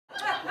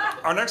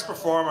Our next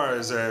performer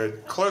is a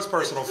close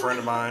personal friend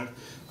of mine.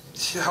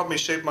 He helped me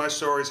shape my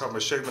stories, helped me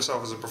shape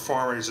myself as a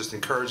performer. He's just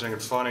encouraging and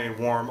funny,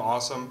 warm,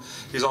 awesome.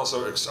 He's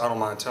also, I don't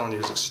mind telling you,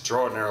 he's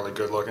extraordinarily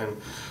good looking.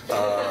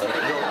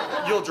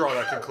 You'll draw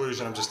that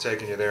conclusion, I'm just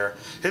taking you there.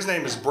 His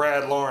name is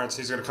Brad Lawrence.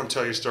 He's gonna come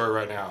tell you a story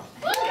right now.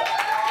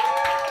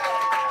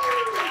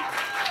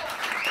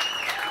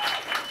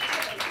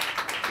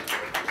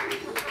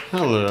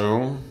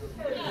 Hello.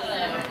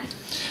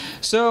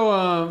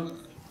 So,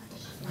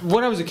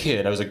 when I was a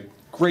kid, I was a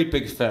great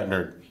big fat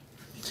nerd.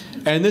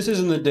 And this is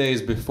in the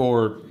days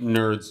before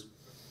nerds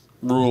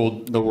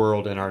ruled the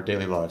world in our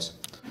daily lives.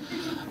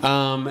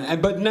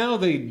 But now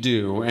they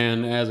do,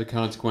 and as a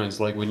consequence,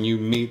 like when you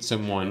meet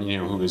someone, you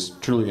know, who is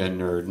truly a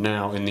nerd,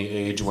 now in the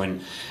age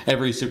when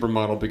every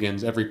supermodel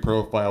begins every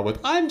profile with,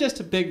 "I'm just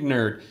a big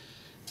nerd,"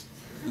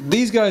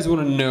 these guys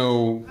want to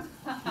know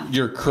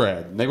your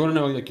cred. They want to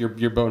know like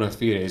your bona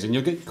fides, and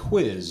you'll get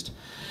quizzed.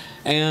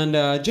 And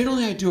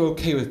generally I do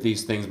okay with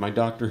these things. My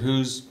Doctor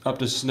Who's up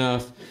to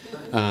snuff.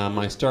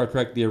 My Star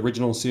Trek, the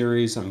original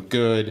series, I'm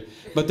good.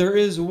 But there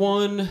is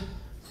one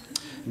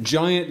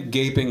giant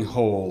gaping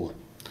hole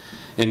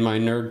in my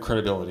nerd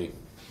credibility.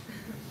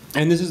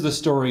 And this is the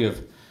story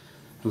of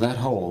that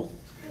hole.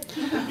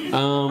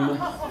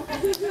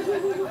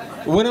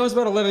 When I was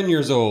about 11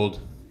 years old,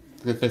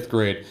 the 5th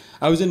grade,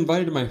 I was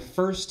invited to my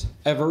first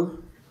ever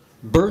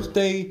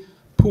birthday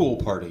pool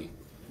party.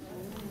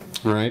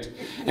 Right?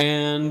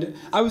 And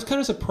I was kind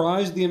of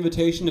surprised at the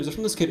invitation. It was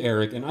from this kid,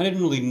 Eric, and I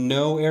didn't really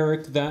know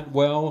Eric that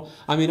well.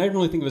 I mean, I didn't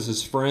really think of us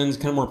as friends,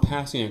 kind of more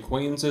passing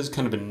acquaintances,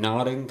 kind of a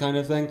nodding kind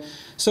of thing.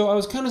 So I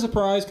was kind of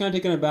surprised, kind of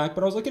taken aback,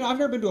 but I was like, you know, I've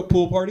never been to a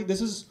pool party. This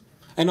is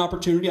an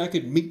opportunity. I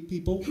could meet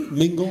people,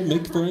 mingle,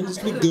 make friends. It's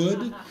be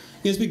good.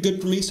 It's be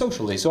good for me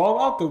socially. So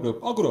I'll go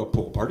to a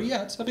pool party.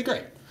 Yeah, that'd be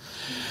great.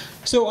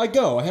 So I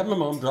go, I have my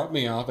mom drop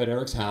me off at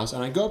Eric's house,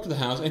 and I go up to the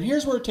house, and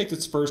here's where it takes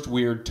its first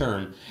weird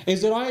turn,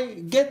 is that I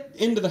get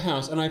into the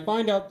house, and I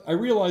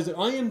realize that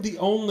I am the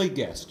only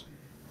guest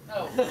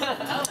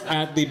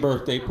at the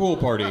birthday pool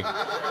party.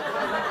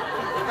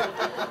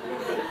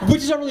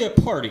 Which is not really a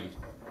party,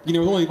 you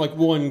know, with only like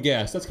one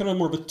guest. That's kind of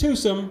more of a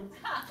twosome,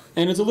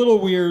 and it's a little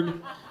weird,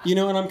 you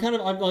know, and I'm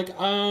like,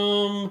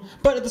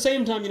 but at the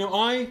same time, you know,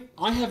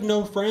 I have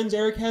no friends,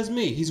 Eric has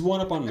me. He's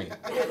one up on me.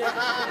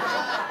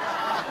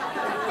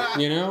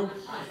 You know,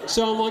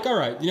 so I'm like, all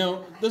right, you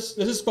know, this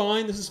is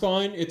fine. It's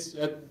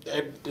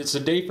a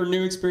day for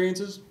new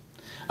experiences.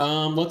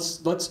 Let's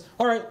get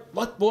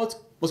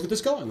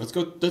this going. Let's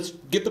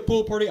get the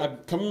pool party.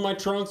 I've come in my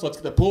trunks. Let's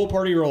get the pool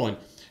party rolling.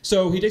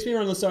 So he takes me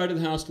around the side of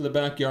the house to the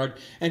backyard,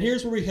 and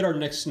here's where we hit our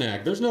next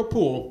snag. There's no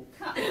pool.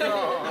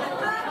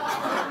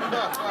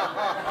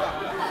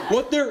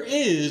 What there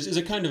is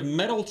a kind of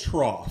metal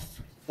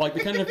trough, like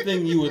the kind of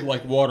thing you would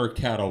like water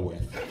cattle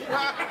with.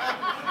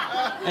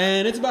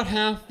 And it's about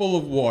half full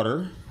of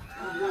water.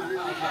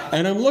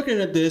 And I'm looking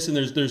at this, and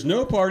there's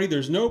no party,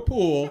 there's no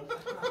pool.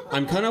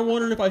 I'm kind of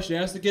wondering if I should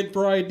ask the kid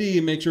for ID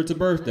and make sure it's a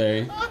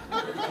birthday.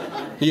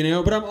 You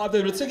know, but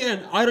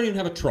again, I don't even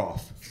have a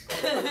trough.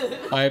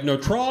 I have no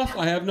trough,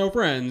 I have no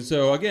friends.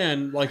 So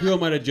again, like, who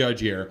am I to judge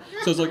here?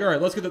 So it's like, all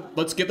right, let's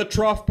get the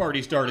trough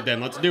party started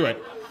then. Let's do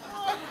it.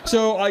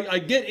 So I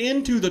get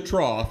into the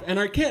trough, and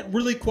I can't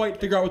really quite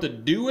figure out what to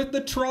do with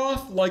the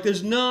trough. Like,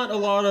 there's not a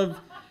lot of...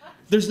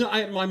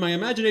 my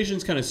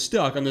imagination's kind of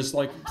stuck on this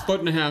like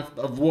 1.5 feet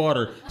of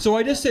water. So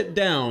I just sit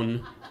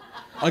down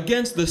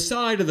against the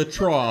side of the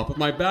trough with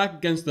my back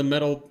against the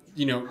metal,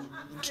 you know,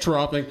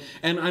 trough thing,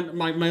 and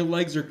my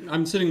legs are,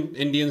 I'm sitting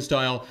Indian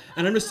style,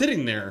 and I'm just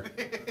sitting there,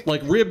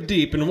 like rib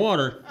deep in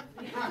water.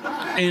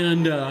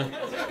 And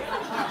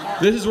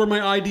this is where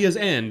my ideas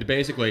end,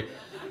 basically.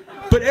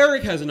 But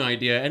Eric has an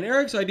idea, and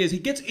Eric's idea is he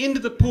gets into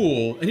the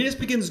pool, and he just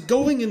begins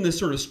going in this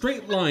sort of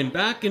straight line,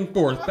 back and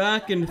forth,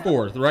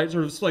 right?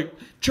 Sort of like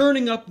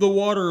churning up the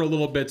water a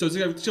little bit, so it's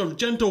like sort of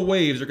gentle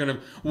waves are kind of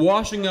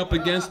washing up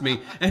against me,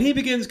 and he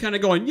begins kind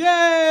of going,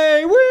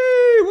 yay, woo,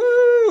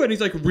 woo, and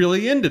he's like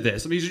really into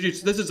this. I mean,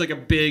 this is like a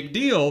big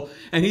deal,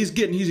 and he's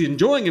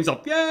enjoying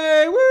himself,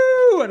 yay,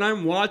 woo, and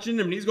I'm watching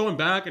him, and he's going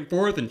back and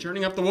forth and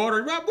churning up the water,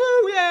 and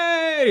woo,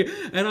 yay,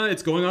 and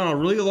it's going on a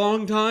really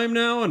long time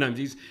now, and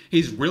he's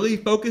really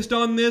focused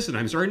on this, and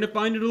I'm starting to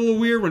find it a little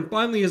weird when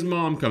finally his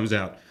mom comes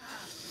out.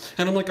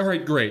 And I'm like, all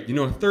right, great. You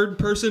know, a third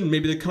person,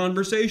 maybe the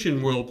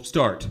conversation will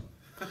start.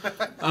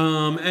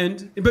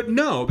 But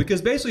no,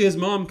 because basically his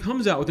mom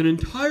comes out with an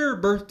entire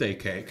birthday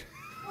cake,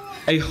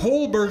 a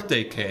whole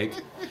birthday cake,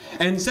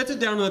 and sets it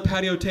down on the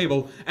patio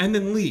table, and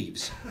then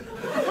leaves.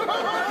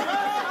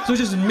 So it's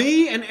just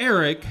me and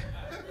Eric,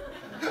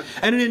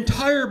 and an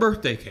entire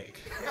birthday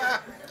cake.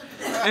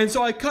 And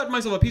so I cut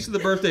myself a piece of the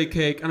birthday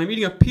cake, and I'm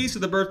eating a piece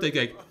of the birthday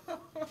cake.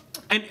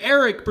 And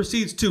Eric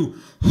proceeds to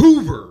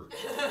hoover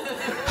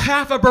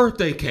half a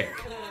birthday cake.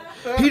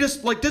 he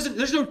just like doesn't.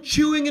 There's no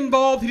chewing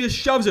involved. He just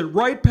shoves it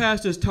right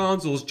past his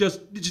tonsils. Just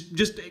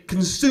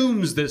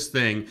consumes this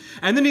thing,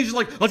 and then he's just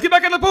like, "Let's get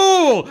back in the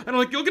pool." And I'm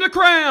like, "You'll get a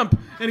cramp."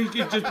 And he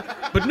just,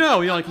 but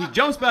no, he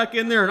jumps back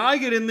in there, and I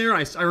get in there,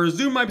 and I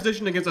resume my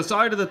position against the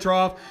side of the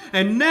trough,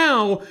 and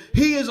now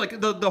he is like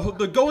the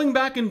going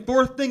back and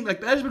forth thing, like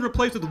that has been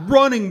replaced with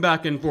running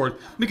back and forth,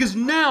 because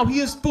now he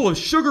is full of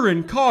sugar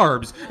and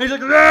carbs, and he's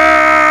like,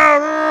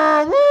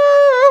 woo!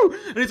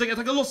 And it's like a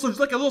little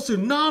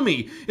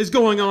tsunami is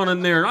going on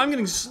in there, and I'm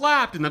getting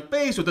slapped in the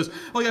face with this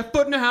like a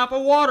foot and a half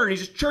of water, and he's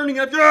just churning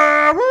it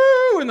up,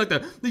 woo! And like the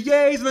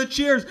yays and the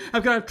cheers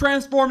have kind of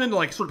transformed into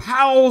like sort of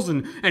howls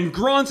and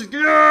grunts, and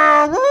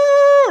woo!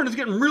 And it's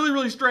getting really,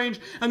 really strange,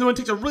 and then it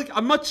takes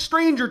a much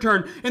stranger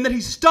turn in that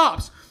he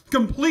stops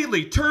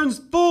completely, turns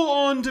full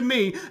on to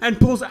me, and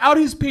pulls out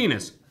his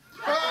penis.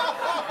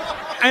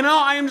 And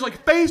now I am just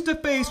like face to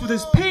face with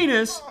his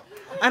penis,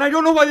 and I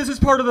don't know why this is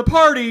part of the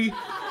party.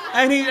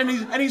 And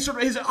he's sort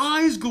of, his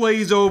eyes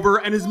glaze over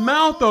and his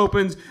mouth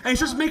opens and he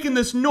starts making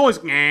this noise,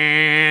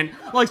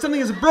 like something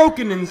is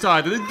broken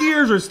inside, the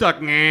gears are stuck,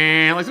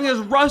 like something is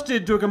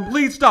rusted to a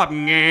complete stop.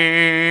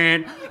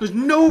 There's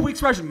no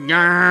expression.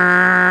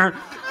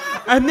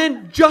 And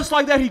then just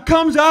like that, he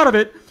comes out of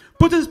it,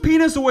 puts his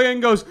penis away and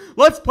goes,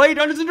 "Let's play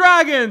Dungeons and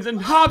Dragons,"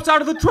 and hops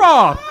out of the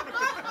trough.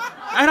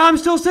 And I'm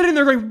still sitting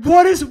there going,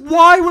 why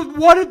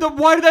did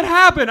that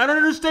happen? I don't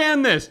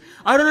understand this.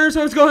 I don't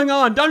understand what's going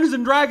on. Dungeons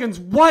and Dragons,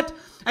 what?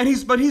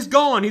 But he's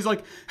gone. He's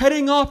like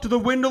heading off to the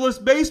windowless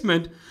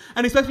basement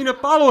and expects me to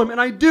follow him,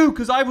 and I do,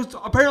 because I was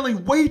apparently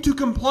way too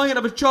compliant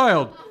of a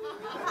child.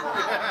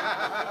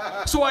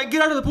 So I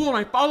get out of the pool and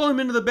I follow him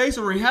into the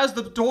basement where he has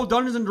the whole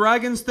Dungeons and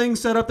Dragons thing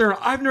set up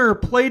there. I've never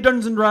played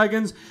Dungeons and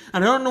Dragons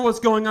and I don't know what's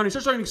going on. He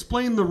starts trying to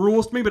explain the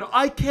rules to me, but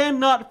I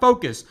cannot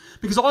focus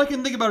because all I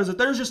can think about is that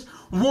there's just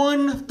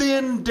one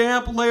thin,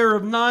 damp layer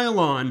of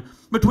nylon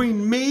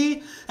between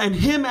me and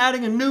him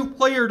adding a new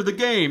player to the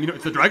game.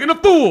 It's the Dragon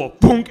of Fool,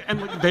 boonk,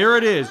 and like, there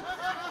it is.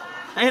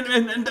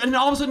 And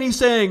all of a sudden he's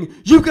saying,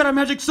 "You've got a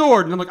magic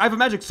sword." And I'm like, "I have a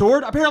magic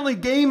sword?" Apparently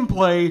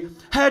gameplay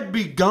had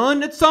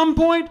begun at some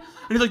point.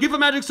 And he's like, "You have a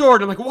magic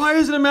sword." And I'm like, "Why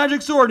is it a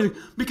magic sword?" And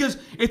because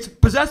it's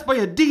possessed by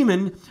a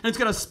demon and it's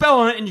got a spell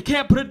on it and you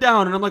can't put it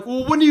down. And I'm like,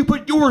 "Well, when do you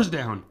put yours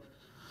down?"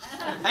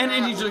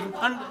 And he's like,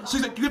 so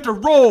he's like, "You have to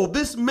roll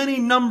this many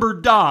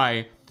numbered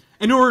die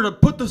in order to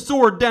put the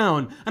sword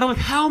down." And I'm like,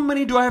 "How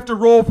many do I have to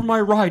roll for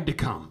my ride to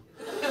come?"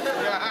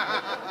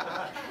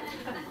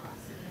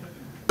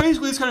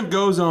 Basically, this kind of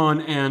goes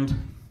on, and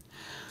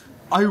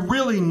I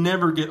really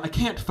I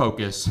can't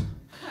focus.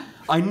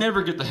 I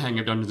never get the hang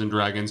of Dungeons and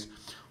Dragons.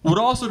 What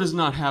also does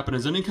not happen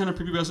is any kind of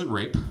prepubescent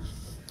rape.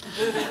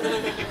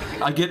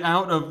 I get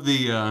out of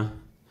the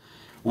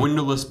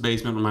windowless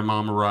basement when my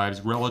mom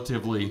arrives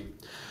relatively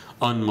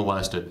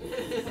unmolested.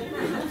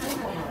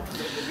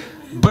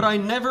 But I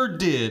never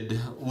did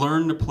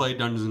learn to play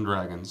Dungeons and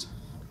Dragons.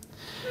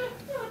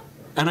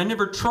 And I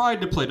never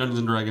tried to play Dungeons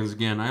and Dragons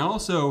again. I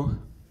also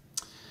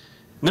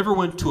never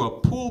went to a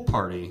pool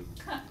party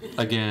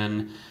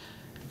again,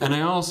 and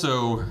I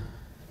also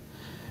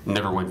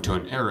never went to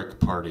an Eric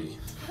party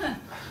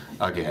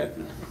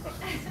again.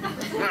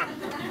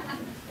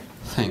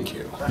 Thank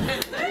you.